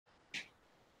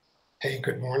Hey,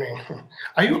 good morning.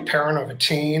 Are you a parent of a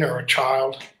teen or a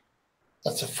child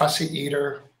that's a fussy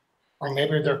eater, or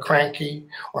maybe they're cranky,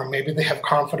 or maybe they have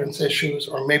confidence issues,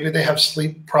 or maybe they have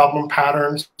sleep problem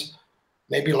patterns,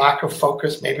 maybe lack of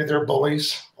focus, maybe they're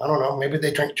bullies. I don't know. Maybe they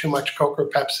drink too much Coke or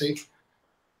Pepsi.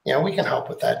 Yeah, we can help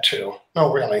with that too.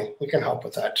 No, really, we can help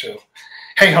with that too.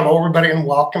 Hey, hello, everybody, and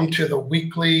welcome to the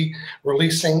weekly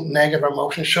Releasing Negative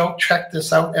Emotion show. Check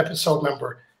this out, episode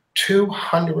number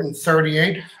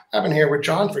 238. I've been here with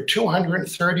John for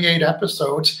 238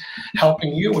 episodes,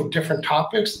 helping you with different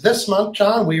topics. This month,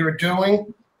 John, we are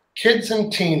doing Kids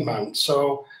and Teen Month.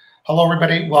 So, hello,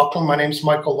 everybody. Welcome. My name is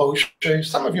Michael Loche.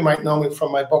 Some of you might know me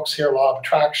from my books here, Law of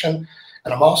Attraction.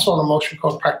 And I'm also an emotion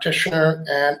code practitioner,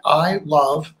 and I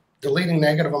love deleting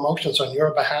negative emotions on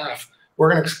your behalf. We're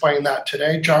going to explain that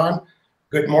today. John,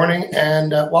 good morning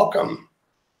and welcome.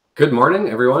 Good morning,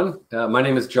 everyone. My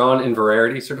name is John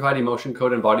Inverarity, Certified Emotion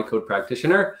Code and Body Code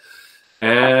Practitioner.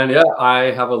 And yeah,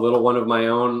 I have a little one of my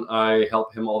own. I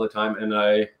help him all the time, and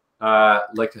I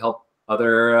like to help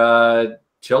other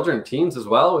children, teens as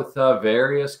well, with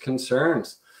various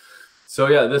concerns. So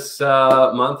yeah, this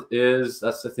month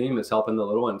that's the theme, is helping the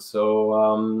little ones.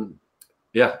 So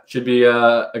yeah, should be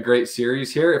a great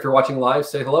series here. If you're watching live,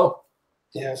 say hello.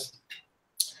 Yes.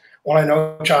 Well, I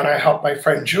know, John, I helped my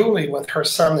friend Julie with her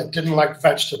son that didn't like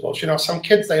vegetables. You know, some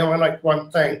kids, they only like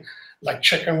one thing, like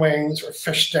chicken wings or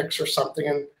fish sticks or something,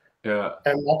 and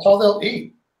that's all they'll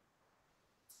eat.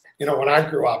 You know, when I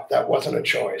grew up, that wasn't a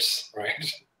choice,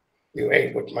 right? You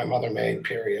ate what my mother made,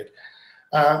 period.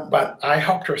 But I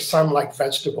helped her son like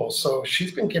vegetables. So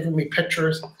she's been giving me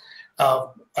pictures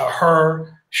of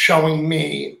her showing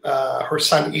me her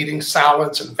son eating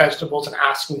salads and vegetables and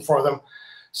asking for them.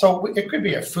 So it could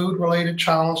be a food-related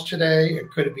challenge today.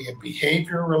 It could be a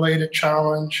behavior-related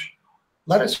challenge.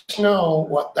 Let us know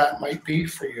what that might be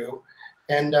for you,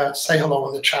 and say hello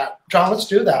in the chat. John, let's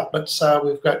do that.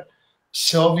 We've got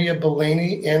Sylvia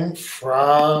Bellini in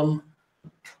from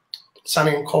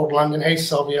sunny and cold London. Hey,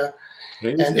 Sylvia.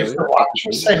 Hey, and if you're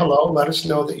watching, say hello. Let us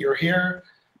know that you're here.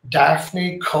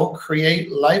 Daphne, Co-Create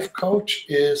Life Coach,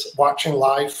 is watching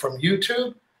live from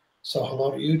YouTube. So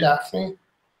hello to you, Daphne.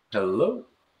 Hello.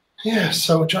 Yeah,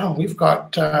 so John, we've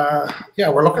got,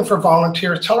 we're looking for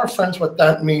volunteers. Tell our friends what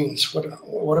that means. What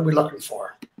are we looking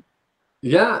for?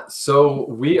 Yeah, so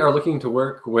we are looking to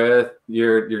work with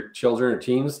your children or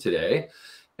teens today,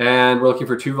 and we're looking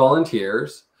for 2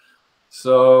 volunteers.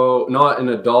 So not an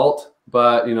adult,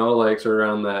 but, you know, like sort of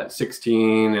around that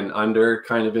 16 and under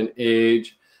kind of an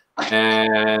age.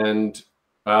 And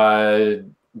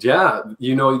yeah,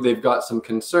 you know, they've got some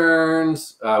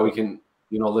concerns. We can,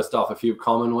 you know, list off a few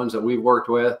common ones that we've worked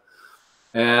with,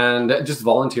 and just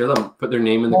volunteer them, put their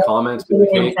name in the comments.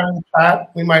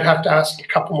 We might have to ask a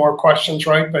couple more questions,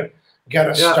 right? But get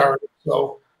us started.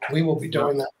 So we will be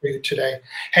doing that for you today.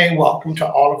 Hey, welcome to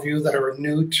all of you that are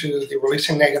new to the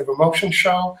Releasing Negative Emotion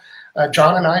show.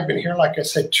 John and I have been here, like I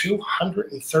said,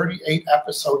 238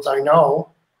 episodes, I know.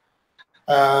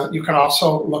 You can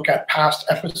also look at past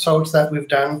episodes that we've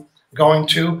done, going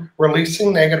to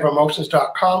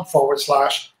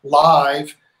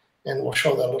releasingnegativeemotions.com/live, and we'll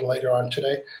show that a little later on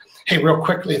today. Hey, real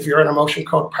quickly, if you're an emotion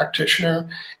code practitioner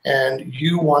and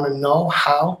you want to know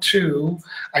how to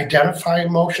identify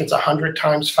emotions 100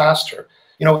 times faster,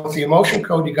 you know, with the emotion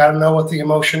code, you got to know what the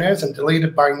emotion is and delete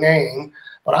it by name.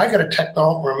 But I got a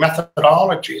technology or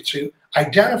methodology to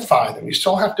identify them. You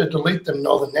still have to delete them,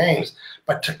 know the names,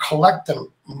 but to collect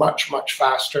them much, much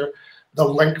faster. The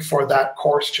link for that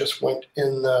course just went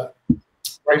in the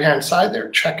right-hand side there.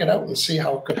 Check it out and see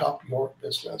how it could help your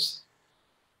business.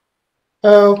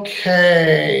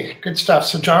 Okay, good stuff.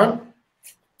 So, John,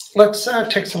 let's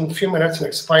take a few minutes and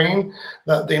explain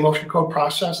the emotion code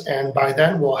process, and by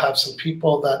then we'll have some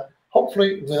people that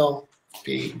hopefully will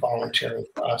be volunteering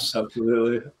for us.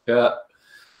 Absolutely, yeah.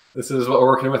 This is what we're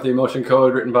working with, the emotion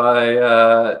code, written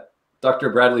by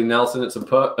Dr. Bradley Nelson. It's a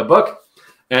book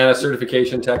and a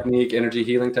certification technique, energy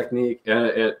healing technique, and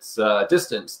it's a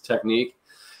distance technique.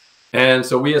 And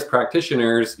so we as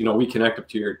practitioners, you know, we connect up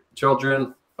to your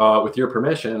children with your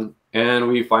permission, and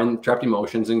we find trapped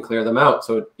emotions and clear them out.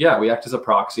 So yeah, we act as a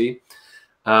proxy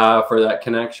for that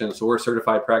connection. So we're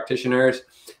certified practitioners,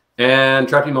 and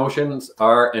trapped emotions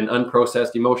are an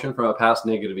unprocessed emotion from a past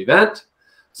negative event.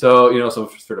 So, you know, some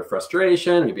sort of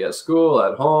frustration, maybe at school,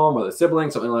 at home, with a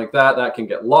sibling, something like that, that can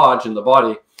get lodged in the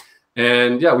body.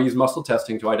 And yeah, we use muscle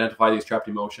testing to identify these trapped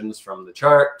emotions from the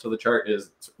chart. So the chart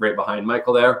is right behind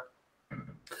Michael there.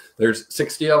 There's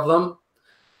 60 of them.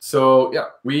 So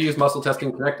yeah, we use muscle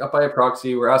testing, connect up by a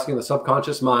proxy. We're asking the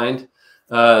subconscious mind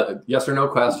yes or no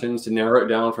questions to narrow it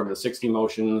down from the 60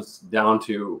 motions down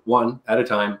to 1 at a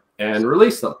time and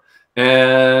release them.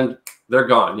 And they're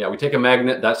gone. Yeah, we take a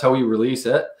magnet. That's how we release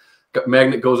it.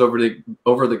 Magnet goes over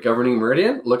the governing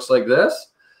meridian. Looks like this.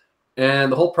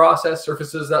 And the whole process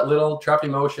surfaces that little trapped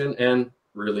emotion and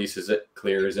releases it,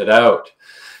 clears it out.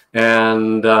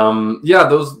 And yeah,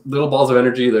 those little balls of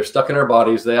energy, they're stuck in our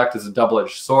bodies. They act as a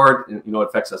double-edged sword. And, it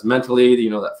affects us mentally,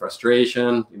 that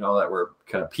frustration, that we're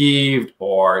kind of peeved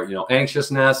or,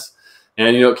 anxiousness.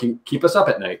 And, it can keep us up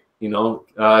at night,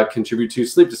 contribute to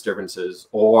sleep disturbances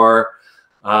or,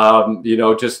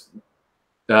 just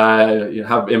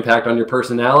have impact on your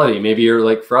personality. Maybe you're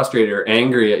like frustrated or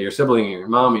angry at your sibling, your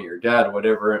mom, or your dad,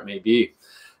 whatever it may be.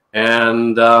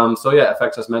 And so, yeah, it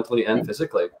affects us mentally and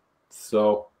physically.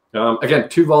 So, again,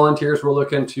 2 volunteers we're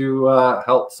looking to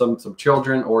help some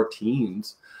children or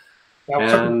teens.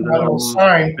 And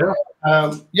sign.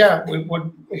 Yeah, we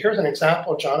would. Here's an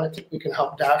example, John. I think we can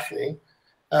help Daphne.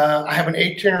 I have an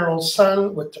 18-year-old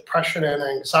son with depression and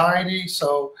anxiety.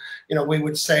 So, we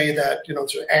would say that,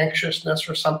 it's anxiousness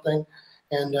or something.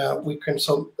 And we can,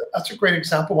 so that's a great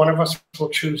example. One of us will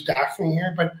choose Daphne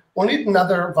here, but we'll need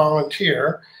another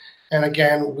volunteer. And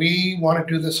again, we want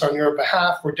to do this on your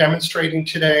behalf. We're demonstrating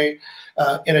today,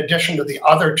 in addition to the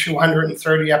other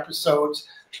 230 episodes,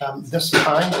 this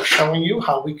time we're showing you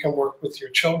how we can work with your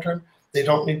children. They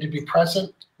don't need to be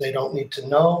present. They don't need to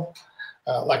know.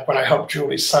 Like when I helped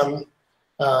Julie's son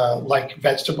like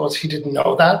vegetables, he didn't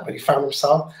know that, but he found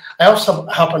himself. I also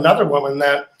help another woman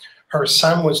that her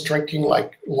son was drinking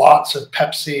like lots of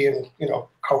Pepsi and,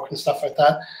 Coke and stuff like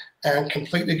that, and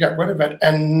completely got rid of it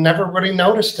and never really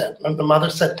noticed it. And the mother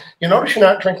said, "You notice you're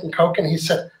not drinking Coke?" And he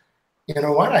said, "You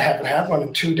know what? I haven't had one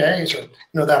in 2 days,"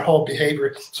 or, that whole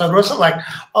behavior. So it wasn't like,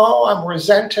 "Oh, I'm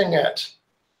resenting it."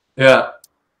 Yeah.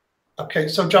 Okay,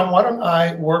 so John, why don't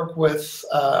I work with,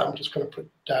 I'm just going to put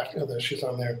Daphne, there she's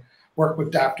on there, work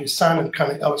with Daphne's son and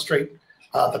kind of illustrate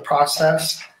the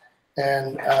process.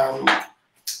 And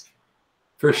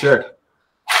for sure.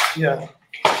 Yeah.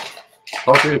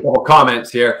 I'll read a couple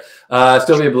comments here.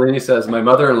 Sylvia Bellini says, "My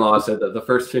mother-in-law said that the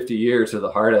first 50 years are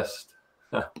the hardest."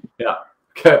 Yeah.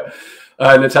 Okay.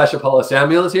 Natasha Paula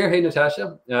Samuel is here. Hey,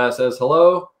 Natasha. Says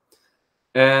hello.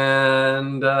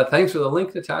 And thanks for the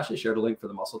link, Natasha. Shared a link for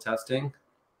the muscle testing.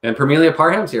 And Permelia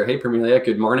Parham's here. Hey, Permelia.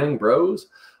 Good morning, bros.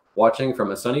 Watching from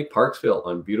a sunny Parksville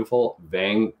on beautiful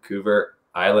Vancouver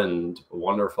Island.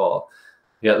 Wonderful.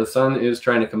 Yeah, the sun is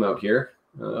trying to come out here.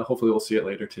 Hopefully we'll see it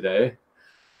later today.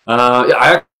 Yeah,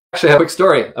 I actually have a quick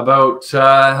story about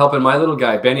helping my little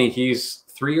guy, Benny. He's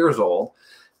 3 years old.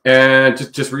 And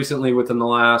just recently, within the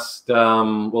last,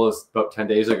 well, it was about 10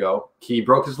 days ago, he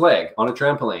broke his leg on a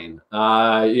trampoline.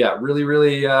 Yeah, really,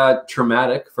 really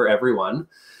traumatic for everyone.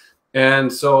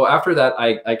 And so after that,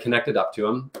 I connected up to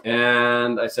him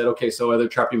and I said, okay, so are there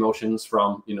trapped emotions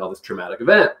from, this traumatic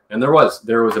event? And there was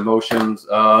emotions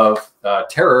of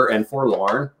terror and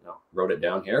forlorn. I wrote it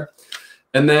down here.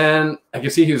 And then I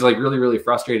could see he was like really, really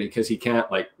frustrated because he can't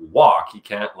like walk. He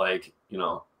can't like,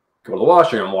 go to the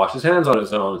washroom, wash his hands on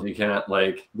his own. He can't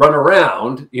like run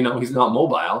around, he's not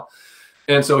mobile.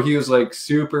 And so he was like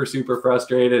super, super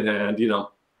frustrated and,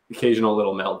 occasional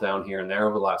little meltdown here and there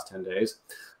over the last 10 days.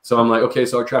 So I'm like, okay,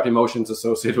 so our trapped emotions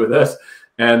associated with this.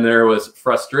 And there was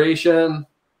frustration,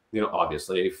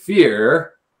 obviously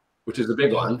fear, which is a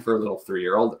big one for a little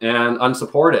 3-year-old, and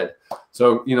unsupported.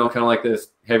 So, kind of like this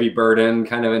heavy burden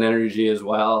kind of an energy as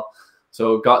well.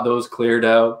 So got those cleared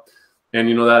out. And,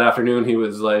 that afternoon he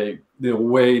was like,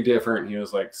 way different. He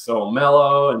was like so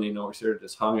mellow and, we sort of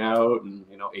just hung out and,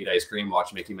 ate ice cream,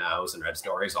 watched Mickey Mouse and read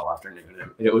stories all afternoon.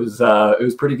 And it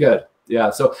was pretty good. Yeah.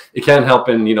 So it can help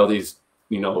in, these,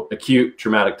 acute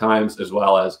traumatic times as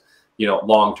well as,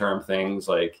 long-term things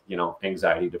like,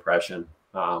 anxiety, depression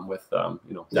with,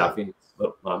 Daphne.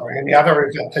 Or any other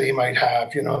event that he might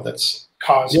have, that's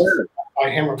caused by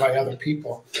him or by other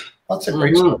people. That's a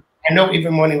great story. I know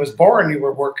even when he was born, you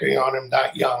were working on him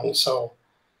that young. So,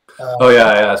 oh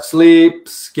yeah, sleep,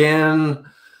 skin,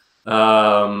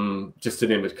 just to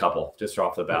name a couple, just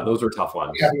off the bat. Those were tough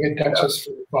ones. Having a dentist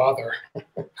for your father.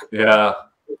 Yeah.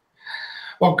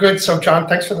 Well, good. So, John,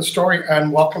 thanks for the story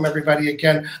and welcome everybody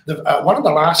again. One of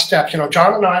the last steps,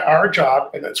 John and I, our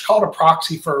job, and it's called a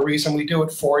proxy for a reason. We do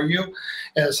it for you,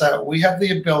 is that we have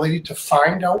the ability to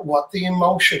find out what the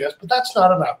emotion is, but that's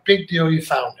not enough. Big deal, you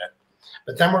found it.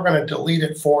 But then we're going to delete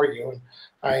it for you. And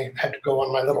I had to go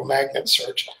on my little magnet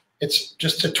search. It's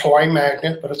just a toy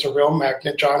magnet, but it's a real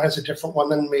magnet. John has a different one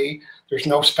than me. There's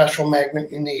no special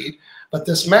magnet you need. But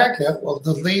this magnet will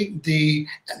delete the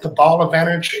ball of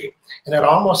energy. And it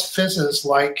almost fizzes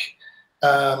like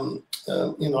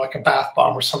like a bath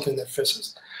bomb or something that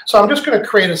fizzes. So I'm just going to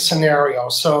create a scenario.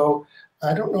 So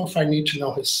I don't know if I need to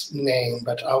know his name,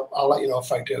 but I'll let you know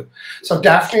if I do. So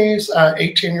Daphne's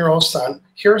 18-year-old son,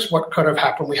 here's what could have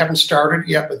happened. We haven't started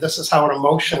yet, but this is how an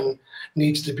emotion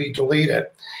needs to be deleted.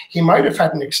 He might have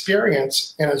had an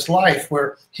experience in his life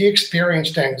where he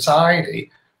experienced anxiety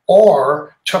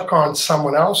or took on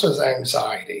someone else's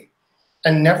anxiety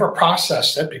and never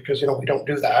processed it, because, we don't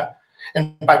do that.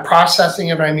 And by processing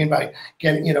it, I mean by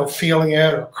getting, feeling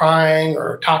it or crying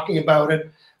or talking about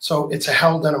it. So it's a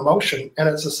held in emotion, and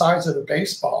it's the size of a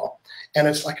baseball, and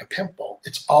it's like a pimple.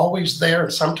 It's always there,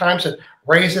 and sometimes it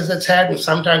raises its head, and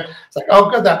sometimes it's like,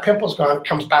 oh, good, that pimple's gone. It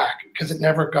comes back because it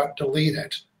never got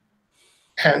deleted.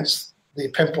 Hence the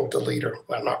pimple deleter.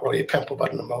 Well, not really a pimple,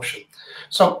 but an emotion.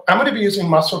 So I'm going to be using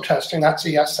muscle testing. That's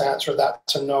a yes answer.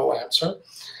 That's a no answer.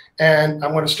 And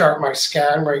I'm going to start my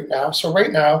scan right now. So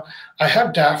right now, I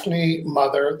have Daphne,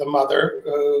 the mother,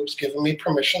 who's given me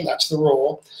permission. That's the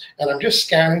rule. And I'm just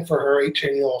scanning for her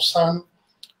 18-year-old son.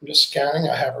 I'm just scanning.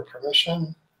 I have her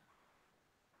permission.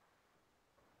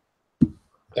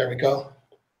 There we go.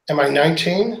 Am I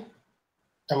 19?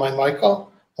 Am I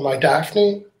Michael? Am I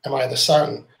Daphne? Am I the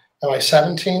son? Am I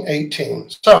 17,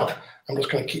 18? So I'm just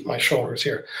going to keep my shoulders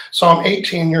here. So I'm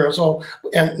 18 years old,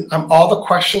 and all the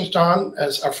questions, Don,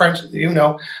 as our friends,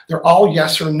 they're all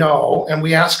yes or no, and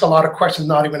we ask a lot of questions,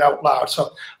 not even out loud.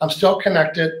 So I'm still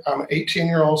connected. I'm an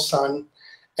 18-year-old son,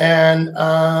 and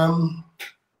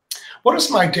what is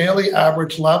my daily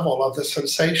average level of the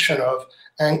sensation of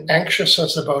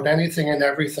anxiousness about anything and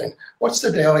everything? What's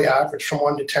the daily average from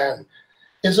 1 to 10?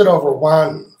 Is it over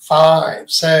 1,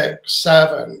 5, 6,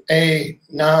 7, 8,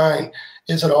 9?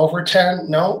 Is it over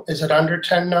 10? No. Is it under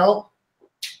 10? No.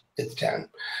 It's 10.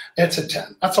 It's a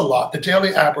 10. That's a lot. The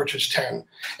daily average is 10.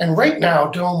 And right now,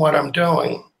 doing what I'm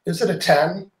doing, is it a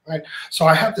 10? Right? So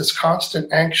I have this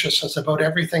constant anxiousness about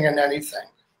everything and anything.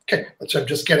 Okay, so I'm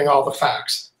just getting all the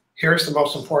facts. Here's the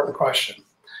most important question.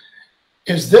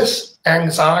 Is this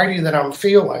anxiety that I'm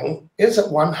feeling, is it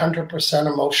 100%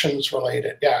 emotions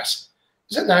related? Yes.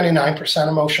 Is it 99%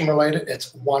 emotion related?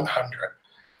 It's 100.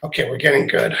 Okay, we're getting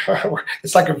good.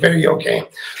 It's like a video game.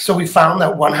 So we found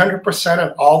that 100%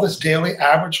 of all this daily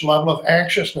average level of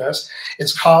anxiousness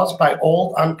is caused by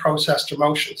old unprocessed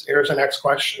emotions. Here's the next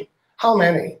question. How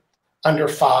many? Under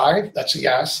 5, that's a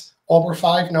yes. Over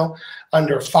 5, no.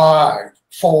 Under 5,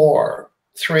 4,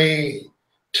 3,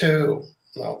 2,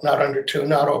 no, not under 2,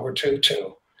 not over 2,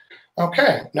 2.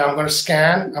 Okay, now I'm going to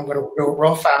scan. I'm going to do it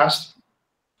real fast.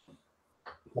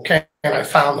 Okay, and I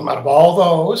found them. Out of all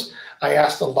those, I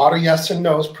asked a lot of yes and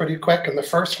no's pretty quick. And the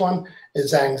first one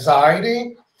is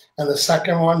anxiety, and the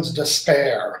second one's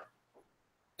despair.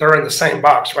 They're in the same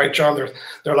box, right, John?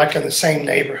 They're like in the same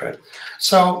neighborhood.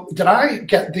 So did I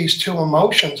get these two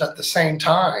emotions at the same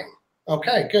time?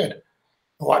 Okay, good.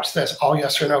 Watch this. All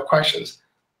yes or no questions.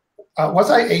 Was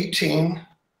I 18,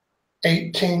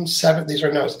 7, these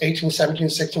are no's, 18, 17,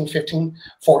 16, 15,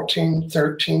 14,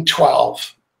 13,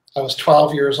 12. I was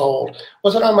 12 years old.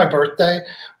 Was it on my birthday?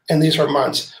 And these were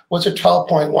months. Was it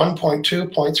 12.1,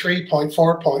 0.2, 0.3,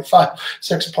 0.4, 0.5,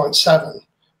 6.7?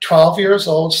 12 years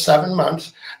old, 7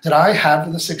 months. Did I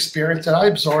have this experience? Did I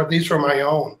absorb? These were my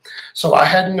own. So I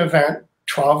had an event,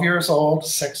 12 years old,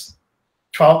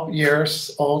 12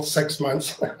 years old, 6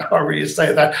 months, however you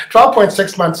say that,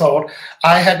 12.6 months old.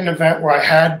 I had an event where I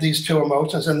had these two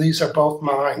emotions, and these are both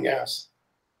mine, yes.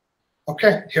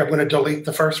 Okay, here I'm going to delete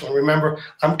the first one. Remember,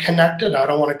 I'm connected. I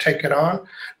don't want to take it on.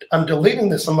 I'm deleting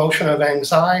this emotion of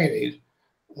anxiety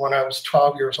when I was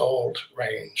 12 years old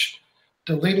range.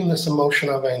 Deleting this emotion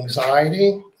of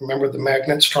anxiety. Remember, the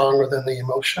magnet's stronger than the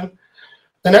emotion.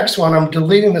 The next one, I'm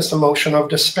deleting this emotion of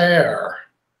despair.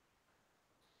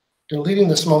 Deleting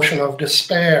this emotion of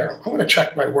despair. I'm going to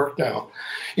check my work now.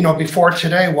 Before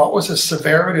today, what was the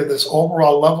severity of this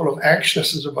overall level of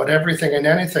anxiousness about everything and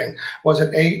anything? Was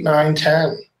it 8, 9,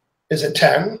 10? Is it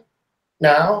 10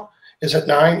 now? Is it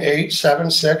 9, 8,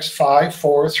 7, 6, 5,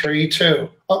 4, 3, 2?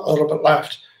 Oh, a little bit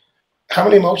left. How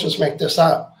many emotions make this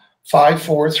up? 5,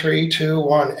 4, 3, 2,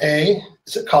 1. A.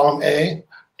 Is it column A?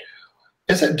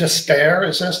 Is it despair?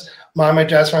 Is this my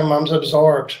dad's, my mom's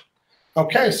absorbed?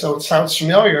 Okay, so it sounds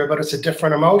familiar, but it's a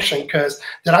different emotion because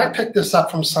did I pick this up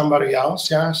from somebody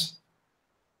else? Yes.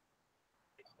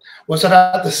 Was it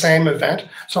at the same event?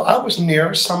 So I was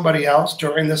near somebody else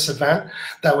during this event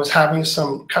that was having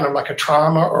some kind of like a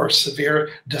trauma or severe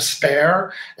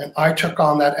despair, and I took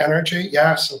on that energy?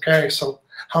 Yes. Okay, so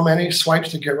how many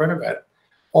swipes to get rid of it?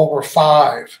 Over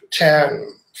 5, 10,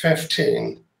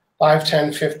 15, 5,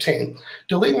 10, 15.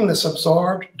 Deleting this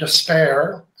absorbed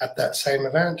despair at that same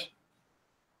event.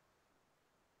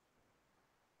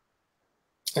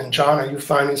 And John, are you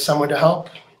finding someone to help?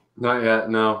 Not yet,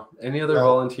 no. Any other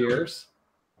volunteers?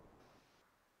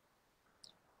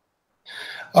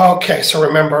 Okay, so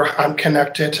remember, I'm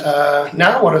connected.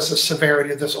 Now what is the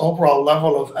severity of this overall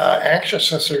level of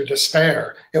anxiousness or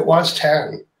despair? It was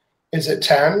 10. Is it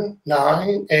 10,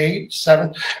 9, 8,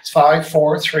 7, 5,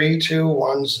 4, 3, 2,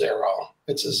 1, 0?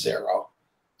 It's a 0.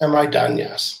 Am I done?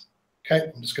 Yes.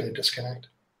 Okay, I'm just going to disconnect.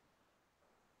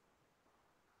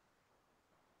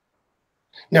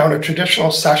 Now, in a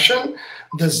traditional session,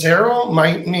 the 0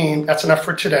 might mean that's enough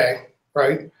for today,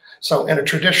 right? So in a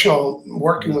traditional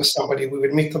working with somebody, we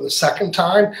would meet them the second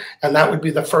time, and that would be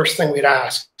the first thing we'd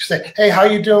ask. Say, hey, how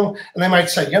you doing? And they might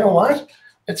say, you know what?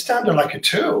 It's down to like a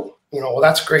 2. Well,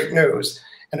 that's great news.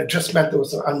 And it just meant there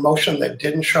was an emotion that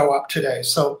didn't show up today.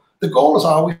 So the goal is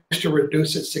always to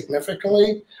reduce it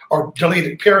significantly or delete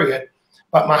it, period.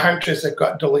 But my hunch is it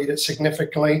got deleted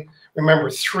significantly. Remember,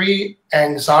 3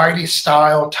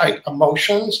 anxiety-style type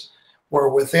emotions were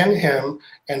within him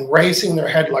and raising their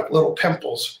head like little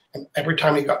pimples and every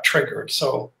time he got triggered.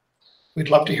 So we'd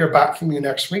love to hear back from you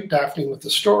next week, Daphne, with the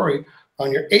story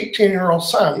on your 18-year-old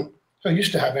son who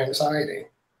used to have anxiety.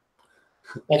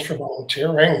 Thanks for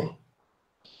volunteering.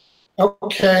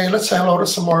 Okay, let's say hello to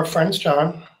some more friends,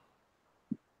 John.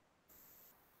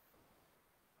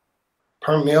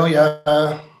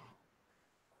 Permelia.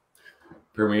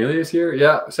 Permelia's here?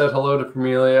 Yeah, said hello to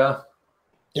Permelia.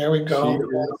 There we go.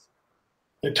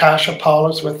 Natasha Paul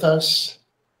is with us.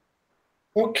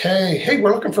 Okay. Hey,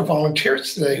 we're looking for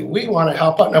volunteers today. We want to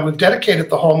help out. Now, we've dedicated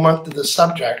the whole month to this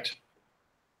subject,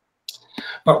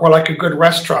 but we're like a good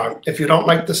restaurant. If you don't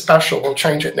like the special, we'll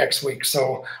change it next week.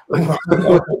 So we want to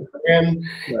go in.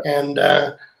 And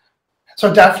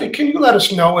so, Daphne, can you let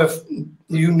us know if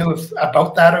you knew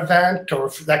about that event or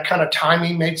if that kind of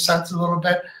timing made sense a little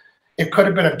bit? It could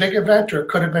have been a big event or it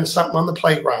could have been something on the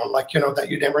playground, like, that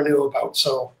you never knew about.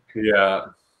 So yeah,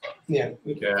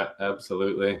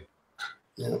 absolutely.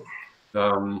 Yeah.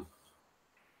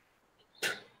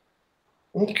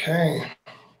 Okay.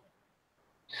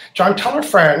 John, tell our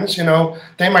friends,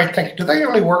 they might think, do they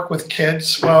only work with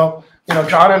kids? Well,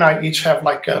 John and I each have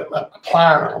like a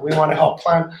planner. We want to help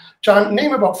plan. John,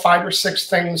 name about 5 or 6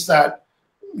 things that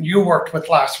you worked with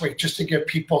last week, just to give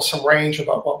people some range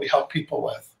about what we help people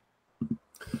with.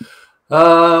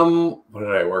 What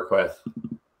did I work with?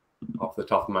 Off the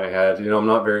top of my head, I'm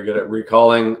not very good at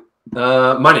recalling.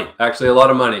 Money, actually, a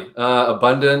lot of money.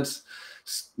 Abundance,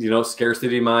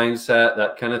 scarcity mindset,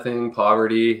 that kind of thing.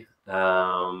 Poverty,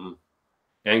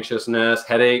 anxiousness,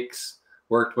 headaches.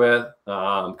 Worked with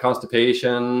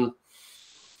constipation.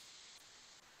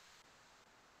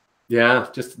 Yeah,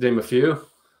 just to name a few.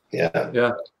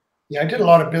 Yeah. I did a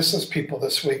lot of business people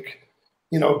this week.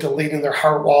 Deleting their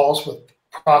heart walls with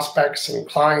prospects and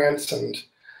clients, and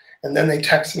then they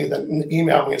text me, then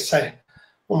email me and say,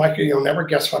 well, Michael, you'll never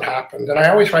guess what happened. And I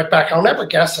always write back, I'll never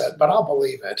guess it, but I'll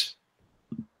believe it.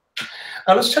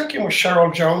 Now let's check in with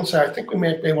Cheryl Jones. I think we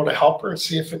may be able to help her and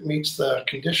see if it meets the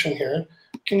condition here.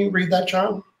 Can you read that,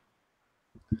 John?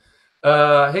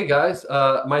 Hey guys,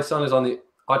 my son is on the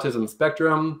autism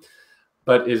spectrum,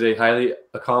 but is a highly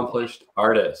accomplished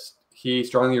artist. He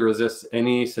strongly resists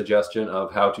any suggestion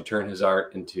of how to turn his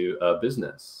art into a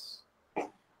business.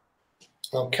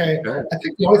 Okay. I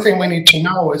think the only thing we need to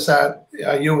know is that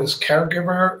you as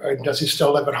caregiver, or does he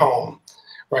still live at home?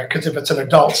 Right? Because if it's an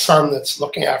adult son that's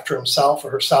looking after himself or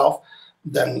herself,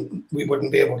 then we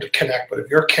wouldn't be able to connect. But if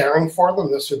you're caring for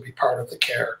them, this would be part of the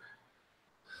care.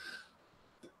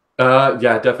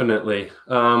 Yeah, definitely.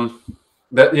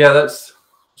 That's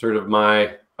sort of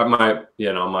my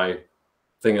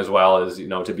thing as well, is,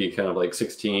 to be kind of like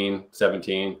 16,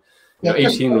 17,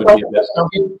 18 would be a bit.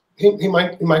 He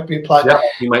might be applied. Yeah,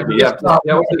 he might be. Yeah.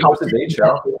 What's the date,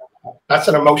 Cheryl? That's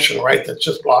an emotion, right? That's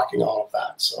just blocking all of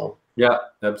that. So. Yeah,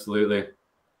 absolutely.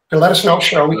 And let us know,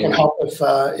 Cheryl. We can help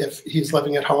if he's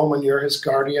living at home and you're his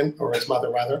guardian, or his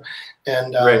mother rather,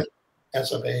 and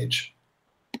as of age.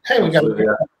 Hey, we got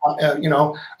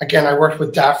again, I worked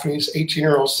with Daphne's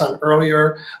 18-year-old son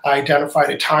earlier. I identified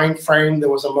a time frame. There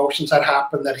was emotions that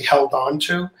happened that he held on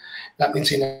to. That means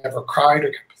he never cried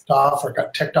or got pissed off or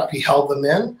got ticked off. He held them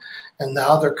in, and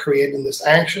now they're creating this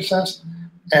anxiousness.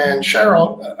 And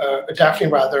Cheryl, Daphne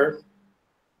rather,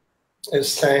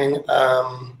 is saying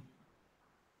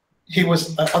he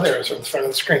was, there's in front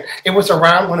of the screen. It was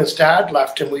around when his dad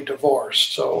left and we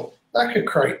divorced. So that could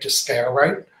create despair,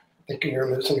 right? Thinking you're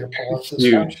losing your parents.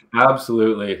 Huge.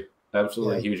 Absolutely.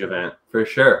 Absolutely huge event, for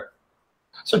sure.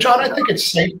 So, John, I think it's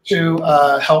safe to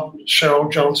help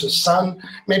Cheryl Jones's son,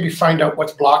 maybe find out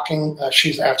what's blocking.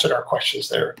 She's answered our questions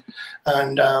there.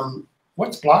 And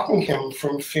what's blocking him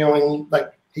from feeling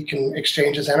like he can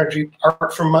exchange his energy,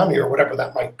 art for money, or whatever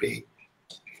that might be.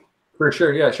 For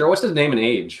sure, yeah, sure. What's his name and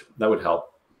age? That would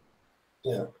help.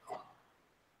 Yeah.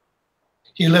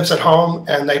 He lives at home,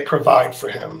 and they provide for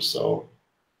him. So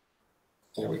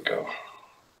there we go.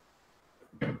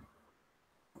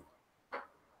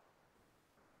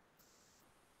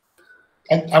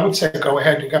 I would say go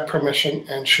ahead. You got permission,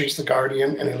 and she's the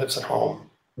guardian, and he lives at home.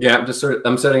 Yeah,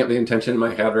 I'm setting up the intention in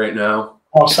my head right now.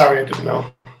 Oh, sorry, I didn't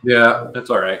know. Yeah, that's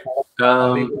all right.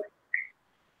 But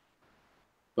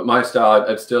my style,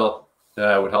 I'd still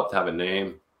would help to have a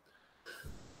name.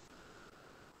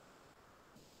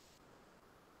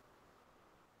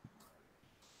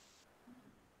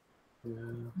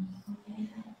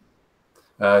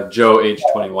 Joe, age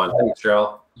 21. Thanks,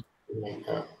 Cheryl.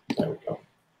 Yeah, there we go.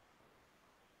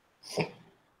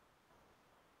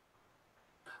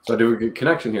 So I do a good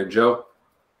connection here, Joe,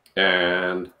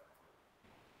 and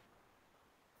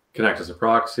connect as a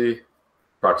proxy,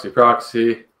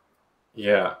 proxy.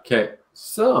 Yeah, okay.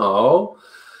 So,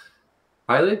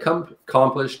 highly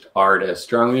accomplished artist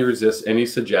strongly resists any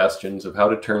suggestions of how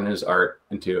to turn his art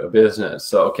into a business.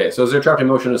 So, okay, so is there trapped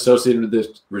emotion associated with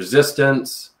this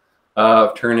resistance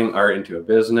of turning art into a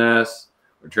business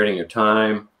or trading your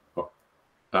time?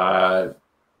 Yeah,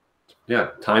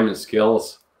 time and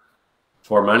skills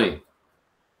for money.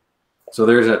 So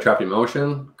there's a trapped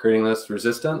emotion creating this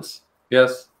resistance.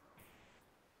 Yes.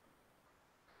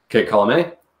 Okay, column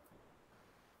A.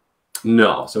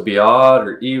 No. So be odd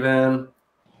or even.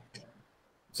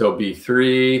 So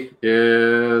B3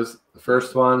 is the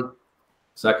first one,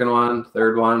 second one,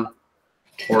 third one,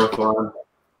 fourth one,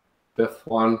 fifth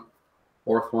one,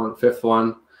 fourth one, fifth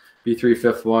one. B3,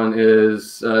 fifth one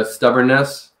is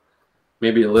stubbornness.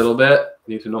 Maybe a little bit.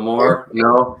 Need to know more.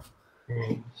 No.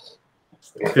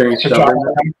 Fearing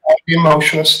stubbornness. The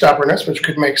emotion of stubbornness, which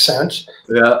could make sense.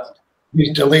 Yeah.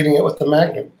 He's deleting it with the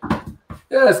magnet.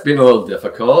 Yeah, it's been a little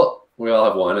difficult. We all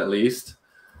have one at least.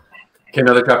 Okay,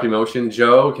 another trapped emotion.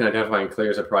 Joe, can identify and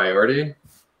clear as a priority.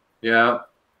 Yeah.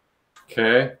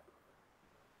 Okay.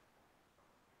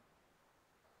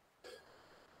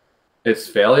 It's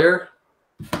failure.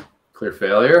 Clear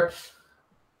failure.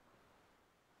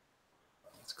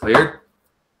 It's cleared.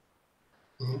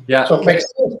 Yeah. So it makes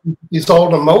sense. These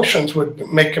old emotions would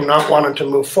make him not wanting to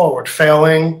move forward.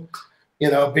 Failing,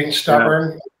 being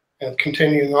stubborn, and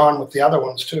continuing on with the other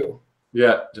ones too.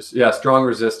 Yeah, strong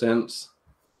resistance.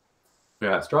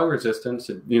 Yeah, strong resistance.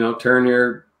 Turn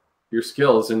your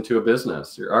skills into a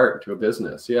business, your art into a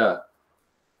business. Yeah.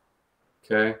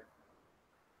 Okay.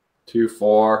 2,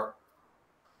 4.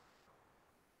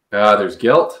 There's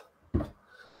guilt.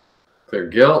 Clear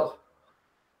guilt.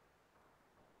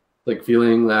 Like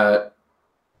feeling that,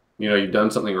 you've done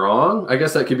something wrong. I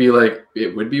guess that could be like,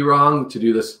 it would be wrong to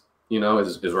do this,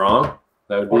 is wrong.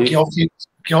 That would be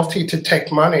guilty to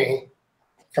take money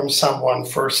from someone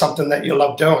for something that you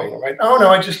love doing, right? Oh no,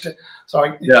 I just did.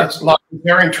 So it's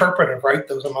very interpretive, right?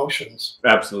 Those emotions.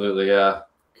 Absolutely, yeah.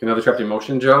 Another trapped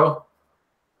emotion, Joe.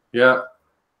 Yeah.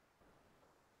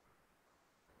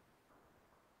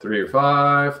 3 or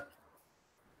 5.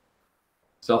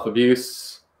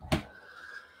 Self-abuse.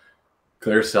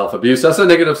 Clear self-abuse. That's a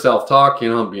negative self-talk,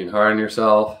 being hard on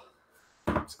yourself.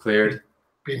 It's cleared.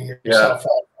 Beating yourself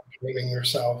up, blaming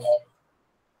yourself.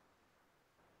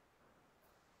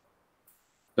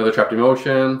 Another trapped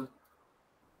emotion.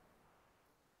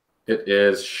 It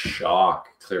is shock.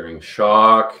 Clearing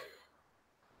shock.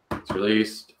 It's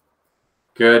released.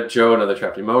 Good, Joe. Another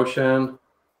trapped emotion.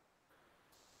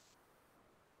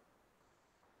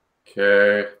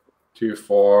 Okay. 2,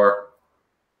 4.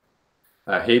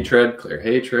 Hatred. Clear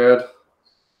hatred.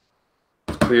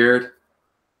 It's cleared.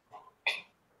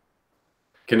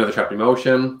 Okay, another trapped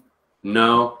emotion.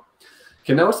 No.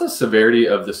 Okay, now what's the severity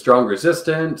of the strong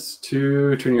resistance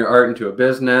to turn your art into a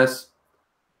business?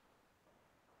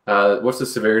 What's the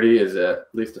severity? Is it at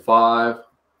least a 5?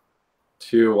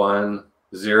 2, 1,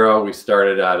 0. We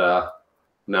started at a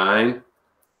 9.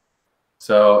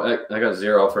 So I got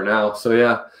 0 for now. So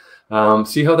yeah,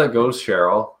 see how that goes,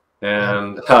 Cheryl.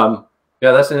 And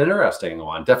yeah, that's an interesting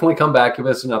one. Definitely come back, give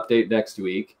us an update next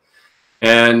week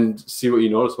and see what you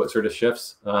notice, what sort of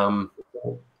shifts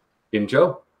in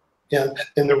Joe. Yeah,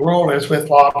 and the rule is with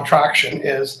law of attraction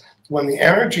is when the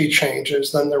energy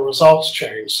changes, then the results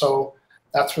change. So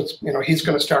that's what's, he's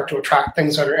going to start to attract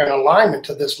things that are in alignment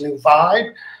to this new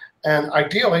vibe. And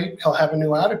ideally, he'll have a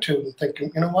new attitude and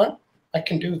thinking, you know what, I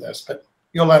can do this. But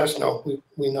you'll let us know.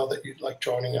 We know that you'd like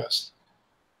joining us.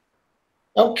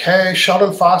 Okay,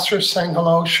 Sheldon Foster is saying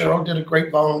hello. Cheryl did a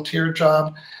great volunteer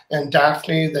job. And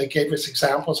Daphne, they gave us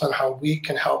examples on how we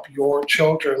can help your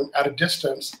children at a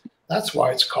distance That's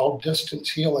why it's called distance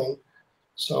healing.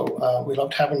 So we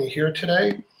loved having you here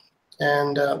today.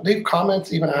 And leave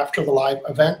comments even after the live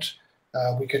event.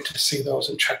 We get to see those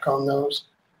and check on those.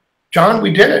 John,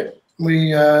 we did it. We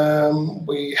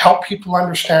help people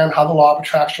understand how the law of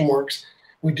attraction works.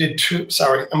 We did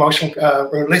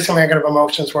releasing negative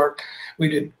emotions work. We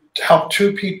did help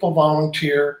 2 people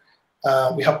volunteer.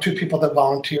 We helped 2 people that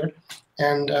volunteered,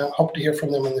 and hope to hear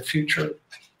from them in the future.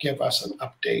 Give us an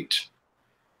update.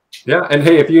 Yeah, and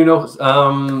hey, if you know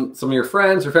some of your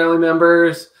friends or family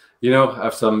members,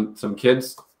 have some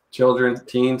kids, children,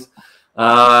 teens,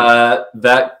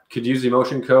 that could use the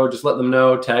emotion code, just let them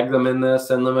know, tag them in this,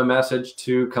 send them a message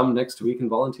to come next week and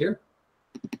volunteer.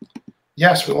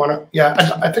 Yes, we want to.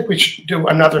 Yeah, I think we should do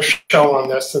another show on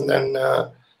this, and then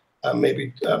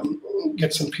maybe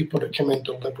get some people to come in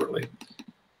deliberately.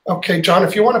 Okay, John,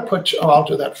 if you want to put, I'll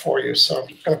do that for you. So I'm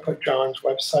just going to put John's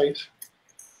website.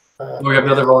 We have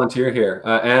another volunteer here,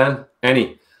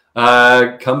 Annie.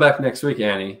 Come back next week,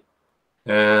 Annie.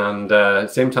 And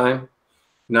same time,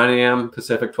 9 a.m.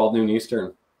 Pacific, 12 noon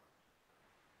Eastern.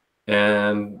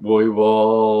 And we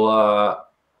will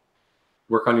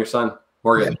work on your son,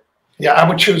 Morgan. Yeah, I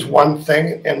would choose one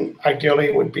thing, and ideally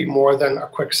it would be more than a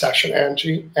quick session,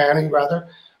 Annie, rather.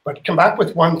 But come back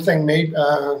with one thing,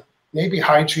 maybe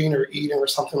hygiene or eating or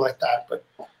something like that. But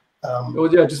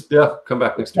come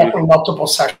back next week. Multiple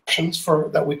sessions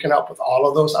that we can help with all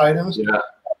of those items. Yeah.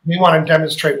 We want to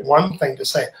demonstrate one thing to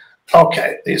say,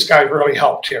 okay, these guys really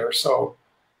helped here. So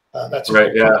that's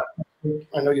right. Yeah.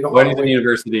 I know you don't. Well, he's in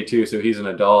university too, so he's an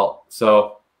adult.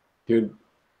 So,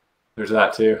 there's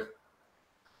that too.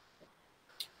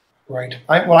 Right.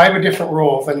 I have a different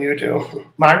rule than you do.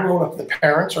 My rule: if the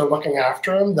parents are looking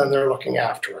after him, then they're looking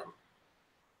after him.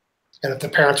 And if the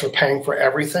parents are paying for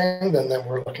everything, then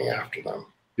we're looking after them.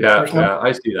 Yeah,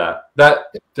 I see that.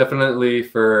 That definitely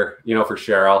for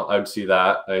Cheryl, I would see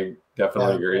that. I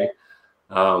definitely agree.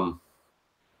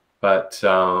 It's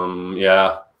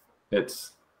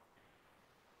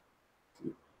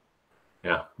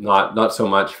not so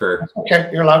much for. Okay,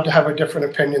 you're allowed to have a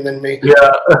different opinion than me.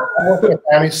 Yeah. I'll work with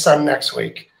Annie's son next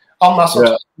week. I'll muscle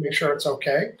to make sure it's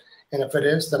okay, and if it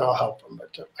is, then I'll help him.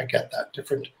 But I get that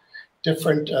different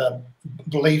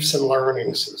beliefs and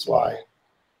learnings is why.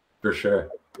 For sure.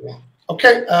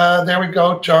 Okay, there we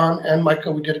go, John and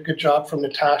Michael. We did a good job from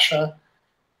Natasha.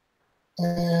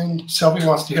 And Sylvie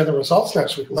wants to hear the results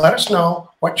next week. Let us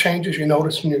know what changes you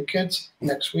notice in your kids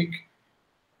next week.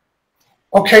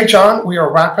 Okay, John, we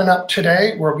are wrapping up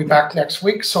today. We'll be back next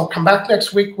week. So come back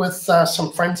next week with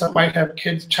some friends that might have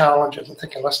kids challenges and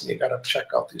thinking, listen, you got to check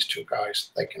out these 2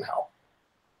 guys. They can help.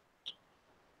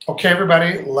 Okay,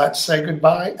 everybody, let's say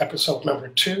goodbye. Episode number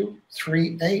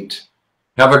 238.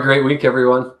 Have a great week,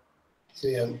 everyone.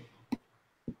 See you.